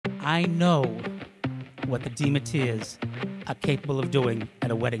I know what the Demeteers are capable of doing at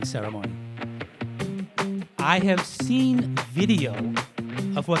a wedding ceremony. I have seen video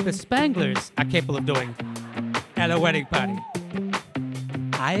of what the Spanglers are capable of doing at a wedding party.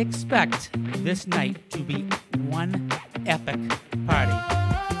 I expect this night to be one epic party.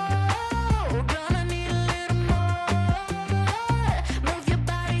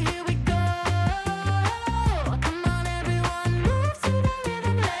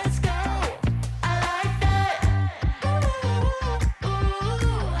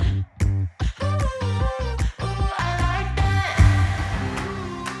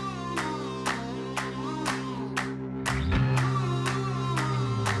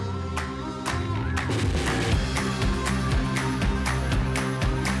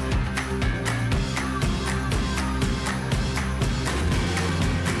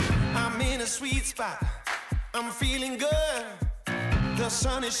 Sweet spot, I'm feeling good. The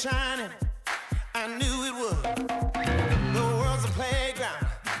sun is shining, I knew it would. The world's a playground,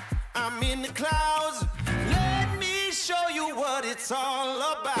 I'm in the clouds. Let me show you what it's all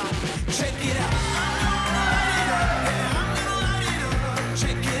about. Check it out. I'm gonna light it up, yeah, I'm gonna light it up.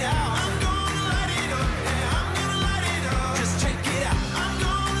 Check it out. I'm gonna light it up, yeah, I'm gonna light it up. Just check it out. I'm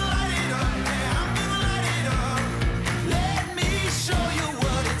gonna light it up, yeah, I'm gonna light it up. Let me show you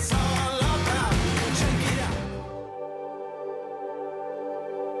what it's all about.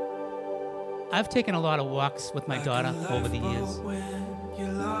 I've taken a lot of walks with my daughter over the years.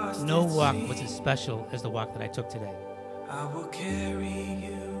 No walk was as special as the walk that I took today.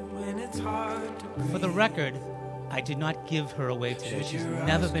 For the record, I did not give her away today. She's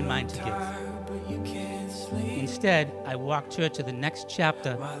never been mine to give. Instead, I walked her to the next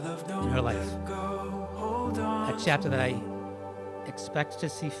chapter in her life. A chapter that I expect to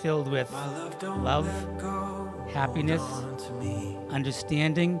see filled with love, happiness,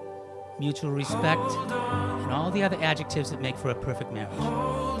 understanding, mutual respect, and all the other adjectives that make for a perfect marriage.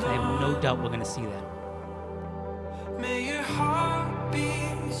 I have no doubt we're going to see that. May your heart be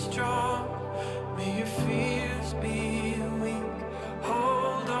strong, may your fears be weak.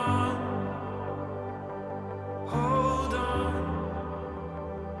 Hold on, hold on.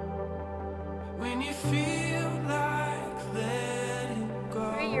 When you feel like letting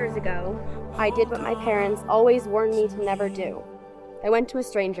go. 3 years ago, I did what my parents always warned me to never do. I went to a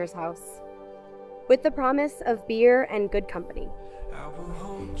stranger's house with the promise of beer and good company.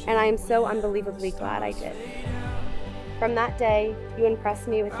 And I am so unbelievably glad I did. From that day, you impressed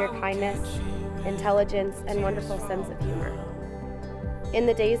me with your kindness, intelligence, and wonderful sense of humor. In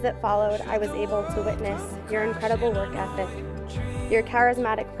the days that followed, I was able to witness your incredible work ethic, your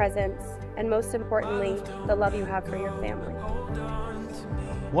charismatic presence, and most importantly, the love you have for your family.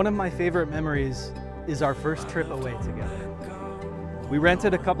 One of my favorite memories is our first trip away together. We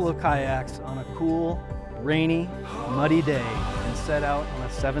rented a couple of kayaks on a cool, rainy, muddy day and set out on a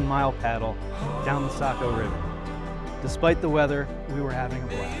 7-mile paddle down the Saco River. Despite the weather, we were having a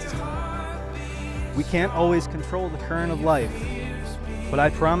blast. We can't always control the current of life, but I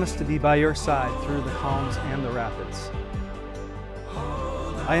promise to be by your side through the calms and the rapids.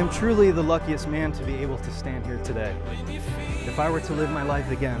 I am truly the luckiest man to be able to stand here today. If I were to live my life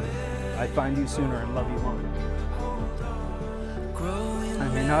again, I'd find you sooner and love you longer. I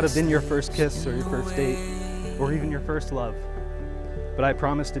may not have been your first kiss or your first date, or even your first love, but I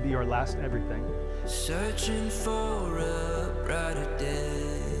promise to be your last everything. Searching for a brighter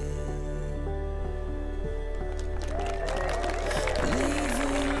day,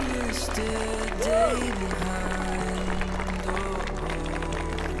 leaving yesterday behind,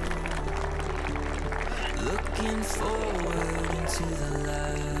 looking forward into the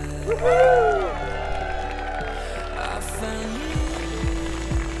light. I found you.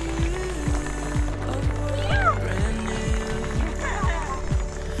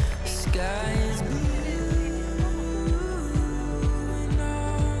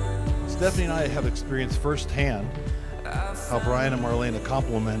 Stephanie and I have experienced firsthand how Brian and Marlena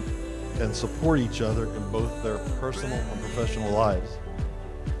complement and support each other in both their personal and professional lives.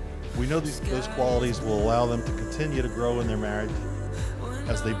 We know those qualities will allow them to continue to grow in their marriage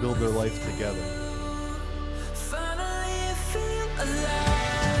as they build their life together.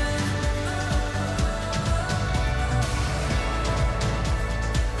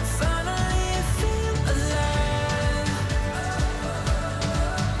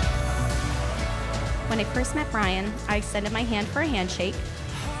 When I first met Brian, I extended my hand for a handshake,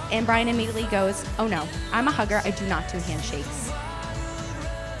 and Brian immediately goes, "Oh no, I'm a hugger, I do not do handshakes."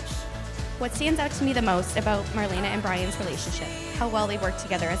 What stands out to me the most about Marlena and Brian's relationship, how well they work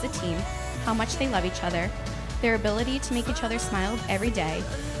together as a team, how much they love each other, their ability to make each other smile every day,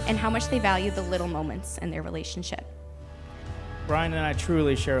 and how much they value the little moments in their relationship. Brian and I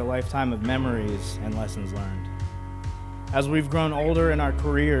truly share a lifetime of memories and lessons learned. As we've grown older and our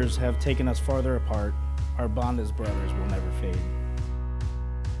careers have taken us farther apart, our bond as brothers will never fade.